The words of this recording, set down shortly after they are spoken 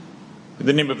In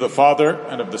the name of the Father,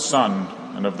 and of the Son,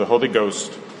 and of the Holy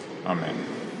Ghost. Amen.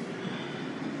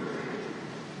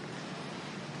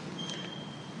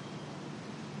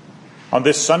 On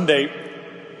this Sunday,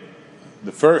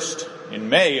 the first in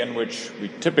May, in which we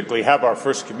typically have our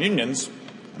first communions,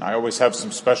 and I always have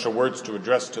some special words to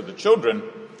address to the children,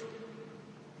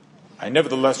 I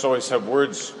nevertheless always have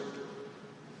words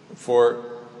for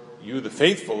you, the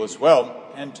faithful, as well.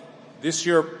 And this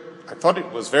year, I thought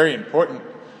it was very important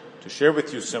to share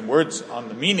with you some words on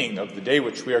the meaning of the day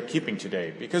which we are keeping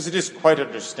today, because it is quite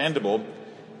understandable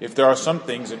if there are some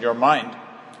things in your mind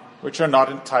which are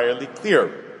not entirely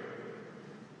clear.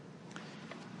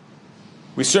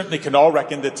 We certainly can all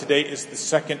reckon that today is the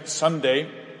second Sunday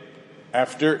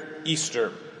after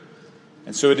Easter,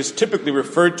 and so it is typically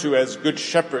referred to as Good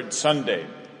Shepherd Sunday,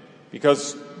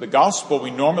 because the gospel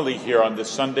we normally hear on this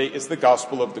Sunday is the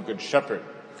gospel of the Good Shepherd.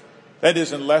 That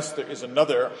is, unless there is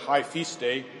another high feast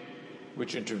day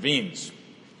which intervenes.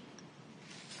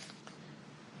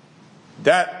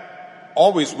 That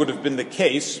always would have been the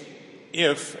case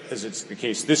if, as it's the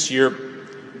case this year,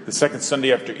 the second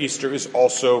Sunday after Easter is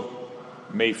also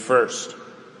May 1st.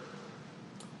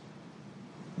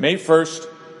 May 1st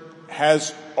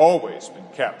has always been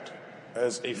kept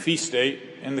as a feast day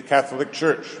in the Catholic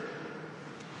Church.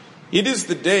 It is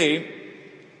the day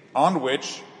on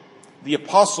which the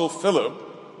Apostle Philip,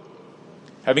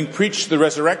 having preached the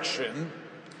resurrection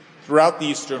throughout the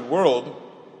Eastern world,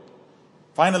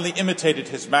 finally imitated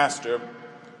his master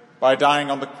by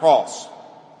dying on the cross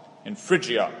in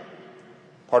Phrygia,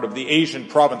 part of the Asian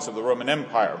province of the Roman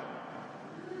Empire.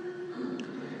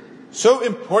 So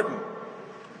important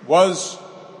was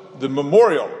the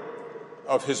memorial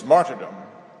of his martyrdom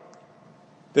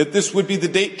that this would be the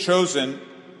date chosen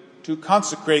to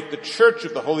consecrate the Church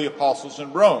of the Holy Apostles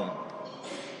in Rome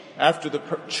after the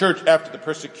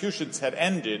persecutions had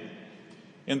ended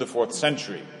in the 4th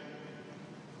century.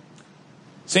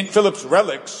 St. Philip's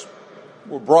relics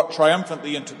were brought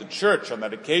triumphantly into the church on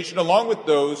that occasion, along with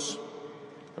those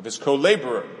of his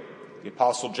co-laborer, the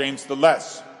Apostle James the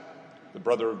Less, the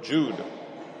brother of Jude.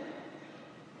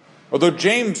 Although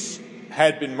James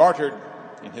had been martyred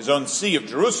in his own see of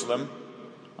Jerusalem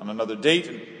on another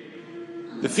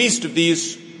date, the feast of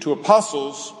these two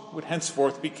apostles would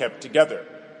henceforth be kept together.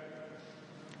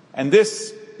 And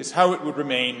this is how it would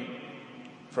remain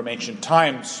from ancient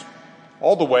times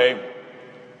all the way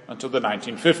until the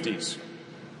 1950s.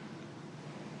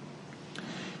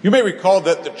 You may recall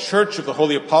that the Church of the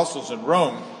Holy Apostles in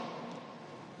Rome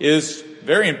is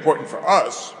very important for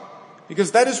us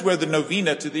because that is where the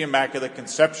novena to the Immaculate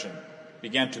Conception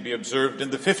began to be observed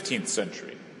in the 15th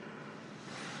century.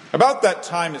 About that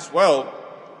time as well,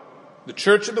 the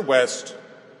Church of the West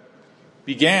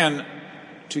began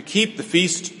to keep the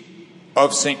feast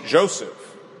of St.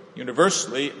 Joseph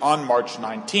universally on March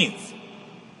 19th,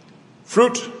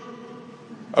 fruit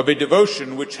of a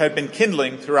devotion which had been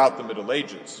kindling throughout the Middle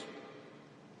Ages.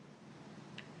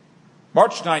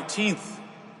 March 19th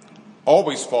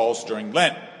always falls during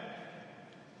Lent.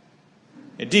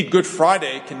 Indeed, Good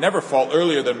Friday can never fall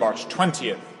earlier than March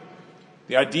 20th.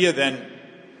 The idea then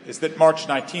is that March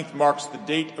 19th marks the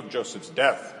date of Joseph's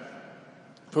death.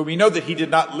 For we know that he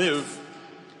did not live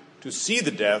to see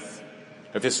the death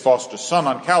of his foster son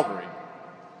on Calvary.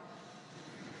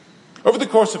 Over the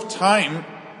course of time,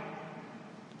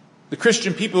 the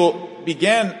Christian people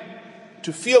began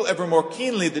to feel ever more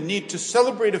keenly the need to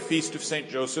celebrate a feast of St.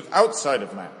 Joseph outside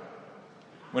of Lent,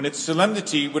 when its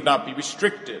solemnity would not be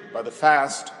restricted by the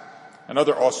fast and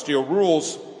other austere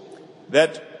rules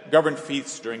that govern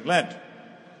feasts during Lent.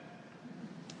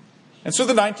 And so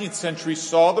the 19th century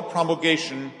saw the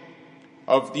promulgation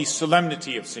of the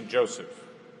Solemnity of St. Joseph.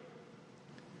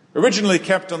 Originally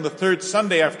kept on the third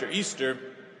Sunday after Easter,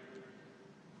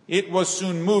 it was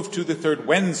soon moved to the third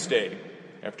Wednesday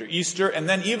after Easter, and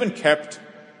then even kept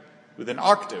with an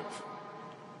octave,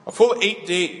 a full 8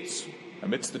 days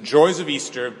amidst the joys of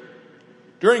Easter,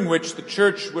 during which the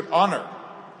Church would honor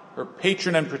her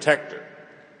patron and protector,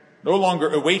 no longer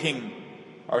awaiting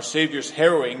our Savior's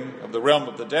harrowing of the realm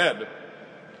of the dead,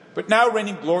 but now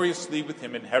reigning gloriously with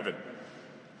him in heaven.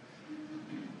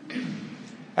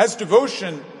 As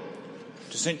devotion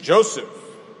to St. Joseph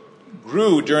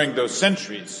grew during those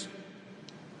centuries,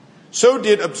 so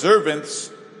did observance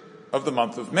of the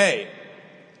month of May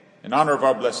in honor of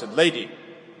our Blessed Lady.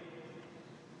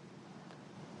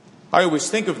 I always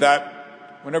think of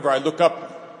that whenever I look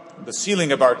up the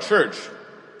ceiling of our church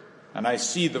and I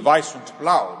see the Weiß und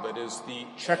Blau, that is the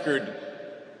checkered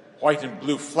white and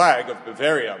blue flag of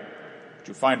Bavaria, which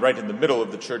you find right in the middle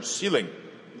of the church ceiling.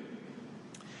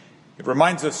 It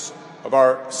reminds us of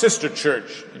our sister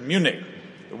church in Munich,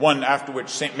 the one after which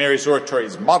St. Mary's Oratory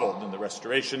is modeled in the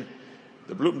Restoration,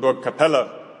 the Blutenburg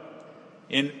Kapelle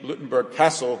in Blutenburg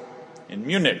Castle in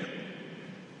Munich.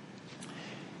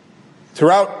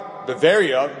 Throughout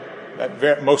Bavaria,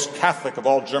 that most Catholic of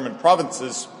all German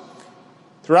provinces,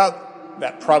 throughout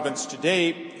that province today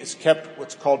is kept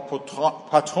what's called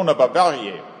Patrona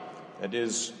Bavariae, that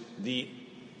is, the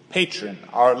patron,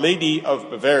 Our Lady of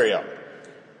Bavaria.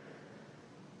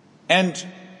 And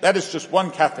that is just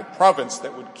one Catholic province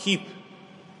that would keep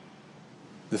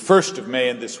the 1st of May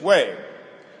in this way.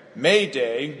 May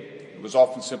Day, it was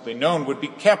often simply known, would be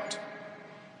kept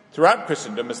throughout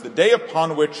Christendom as the day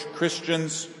upon which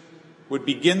Christians would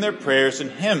begin their prayers and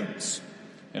hymns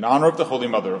in honor of the Holy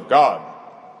Mother of God.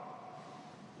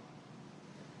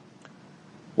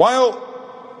 While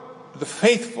the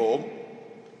faithful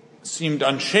seemed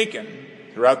unshaken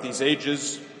throughout these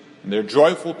ages in their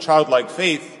joyful childlike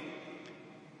faith,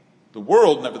 the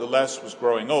world, nevertheless, was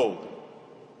growing old.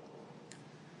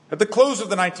 At the close of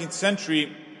the 19th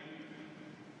century,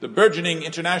 the burgeoning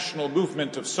international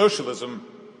movement of socialism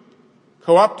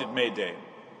co-opted May Day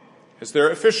as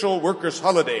their official workers'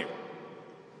 holiday.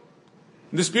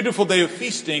 And this beautiful day of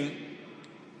feasting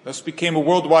thus became a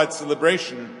worldwide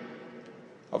celebration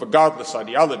of a godless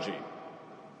ideology.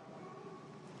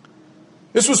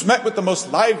 This was met with the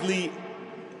most lively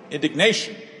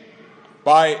indignation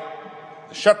by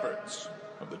the shepherds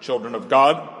of the children of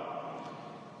God.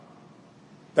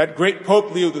 That great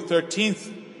Pope Leo XIII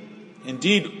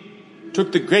indeed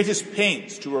took the greatest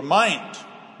pains to remind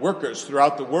workers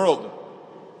throughout the world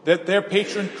that their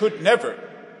patron could never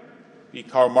be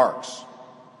Karl Marx.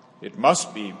 It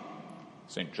must be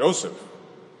St. Joseph.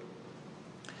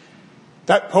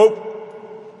 That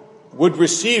Pope would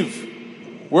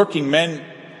receive working men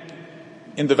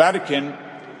in the Vatican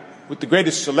with the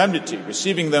greatest solemnity,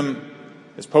 receiving them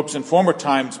as popes in former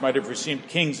times might have received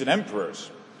kings and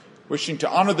emperors, wishing to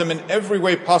honor them in every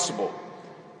way possible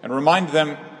and remind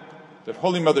them that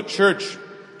Holy Mother Church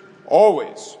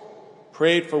always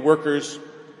prayed for workers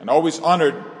and always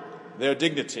honored their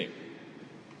dignity.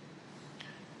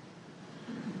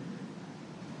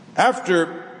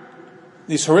 After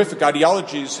these horrific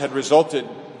ideologies had resulted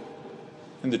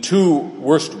in the two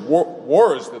worst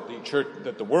wars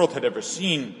that the world had ever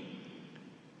seen,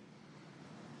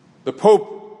 the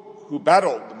Pope who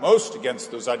battled the most against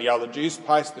those ideologies,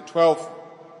 Pius XII,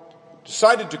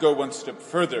 decided to go one step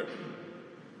further.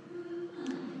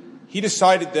 He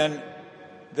decided then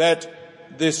that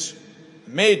this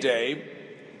May Day,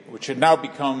 which had now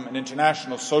become an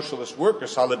international socialist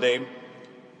workers' holiday,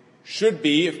 should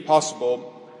be, if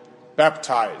possible,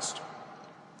 baptized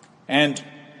and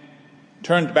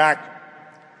turned back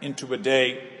into a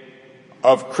day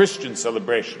of Christian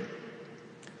celebration.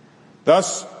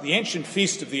 Thus, the ancient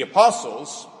Feast of the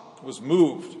Apostles was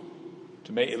moved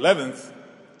to May 11th,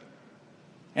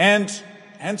 and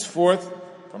henceforth,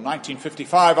 from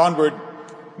 1955 onward,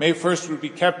 May 1st would be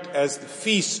kept as the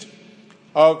feast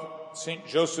of St.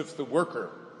 Joseph the Worker.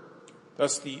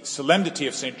 Thus, the solemnity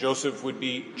of St. Joseph would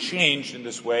be changed in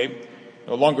this way,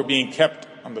 no longer being kept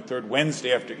on the third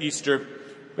Wednesday after Easter,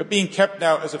 but being kept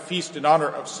now as a feast in honor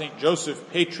of St.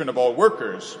 Joseph, patron of all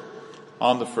workers,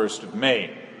 on the 1st of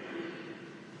May.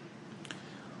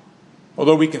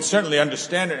 Although we can certainly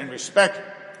understand and respect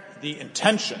the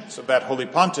intentions of that Holy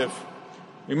Pontiff,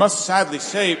 we must sadly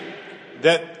say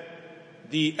that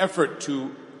the effort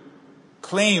to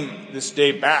claim this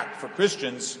day back for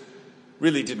Christians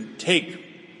really didn't take.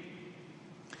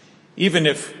 Even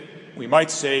if we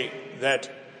might say that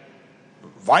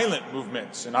violent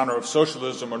movements in honor of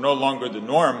socialism are no longer the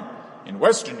norm in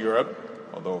Western Europe,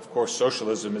 although of course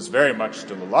socialism is very much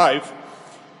still alive,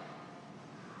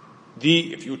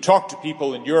 if you talk to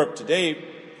people in Europe today,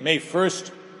 May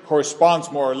 1st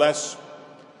corresponds more or less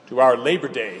to our Labor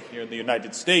Day here in the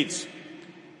United States.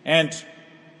 And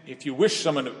if you wish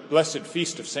someone a blessed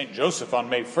feast of St. Joseph on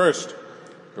May 1st,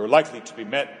 you're likely to be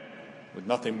met with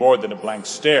nothing more than a blank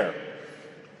stare.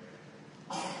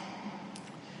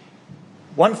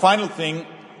 One final thing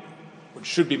which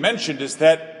should be mentioned is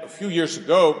that a few years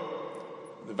ago,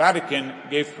 the Vatican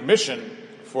gave permission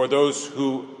for those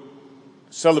who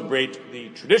celebrate the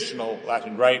traditional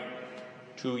Latin Rite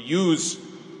to use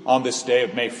on this day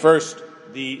of May 1st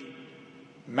the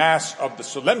Mass of the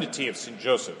Solemnity of St.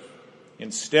 Joseph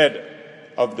instead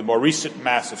of the more recent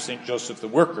Mass of St. Joseph the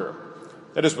Worker.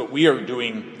 That is what we are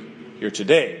doing here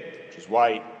today, which is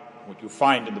why what you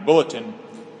find in the bulletin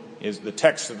is the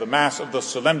text of the Mass of the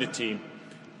Solemnity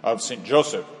of St.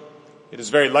 Joseph. It is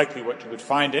very likely what you would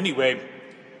find anyway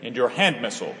in your hand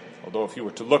missal, although if you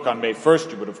were to look on May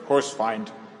 1st, you would of course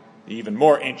find the even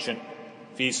more ancient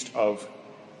feast of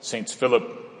Saints Philip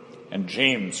and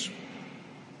James.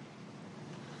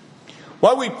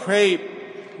 While we pray,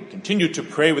 we continue to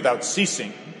pray without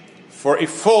ceasing for a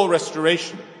full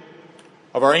restoration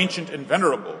of our ancient and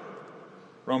venerable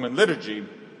Roman liturgy,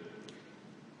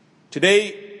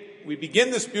 today we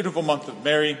begin this beautiful month of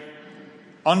Mary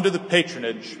under the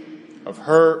patronage of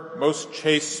her most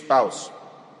chaste spouse.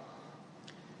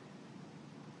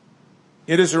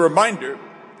 It is a reminder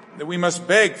that we must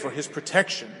beg for his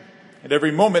protection at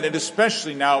every moment, and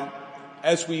especially now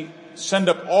as we send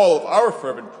up all of our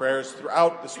fervent prayers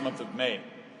throughout this month of May.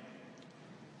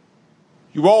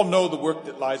 You all know the work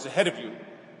that lies ahead of you.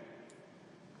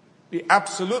 Be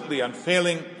absolutely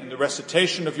unfailing in the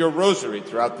recitation of your rosary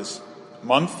throughout this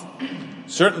month,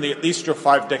 certainly at least your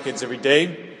 5 decades every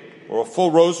day, or a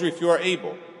full rosary if you are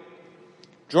able.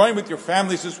 Join with your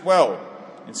families as well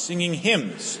in singing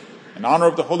hymns in honor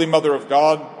of the Holy Mother of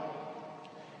God.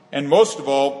 And most of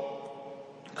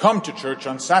all, come to church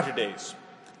on Saturdays,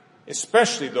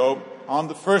 especially though on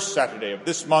the first Saturday of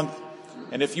this month.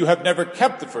 And if you have never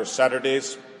kept the first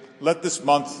Saturdays, let this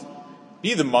month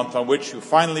be the month on which you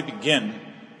finally begin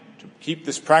to keep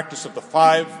this practice of the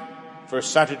 5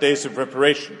 first Saturdays of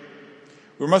reparation.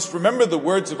 We must remember the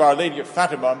words of Our Lady of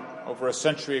Fatima over a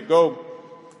century ago,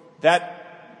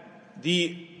 that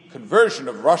the conversion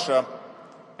of Russia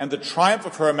and the triumph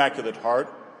of her Immaculate Heart,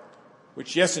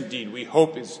 which, yes, indeed, we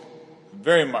hope is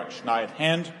very much nigh at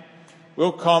hand,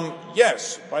 will come,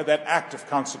 yes, by that act of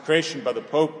consecration by the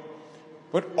Pope,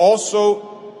 but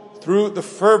also through the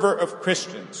fervor of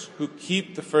Christians who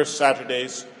keep the first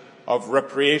Saturdays of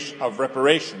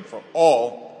reparation for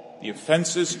all the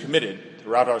offenses committed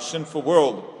throughout our sinful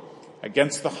world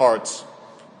against the hearts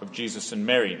of Jesus and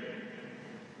Mary.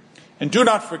 And do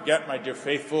not forget, my dear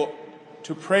faithful,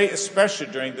 to pray especially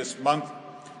during this month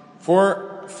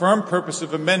for firm purpose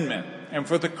of amendment and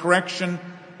for the correction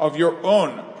of your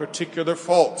own particular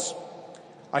faults.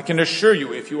 I can assure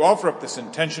you, if you offer up this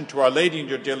intention to Our Lady in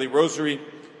your daily rosary,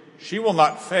 she will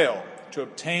not fail to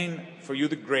obtain for you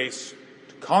the grace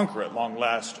to conquer at long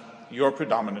last your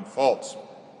predominant faults.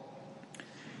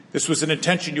 This was an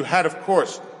intention you had, of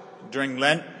course, during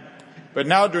Lent, but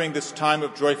now during this time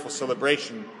of joyful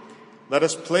celebration, let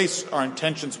us place our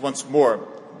intentions once more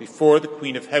before the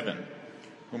Queen of Heaven,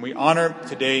 whom we honor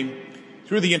today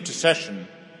through the intercession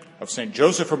of St.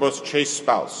 Joseph, her most chaste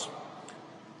spouse.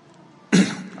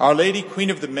 Our Lady, Queen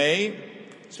of the May,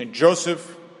 St.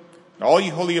 Joseph, and all ye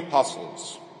holy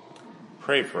apostles,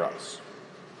 pray for us.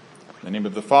 In the name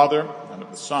of the Father, and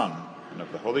of the Son, and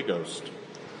of the Holy Ghost.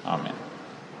 Amen.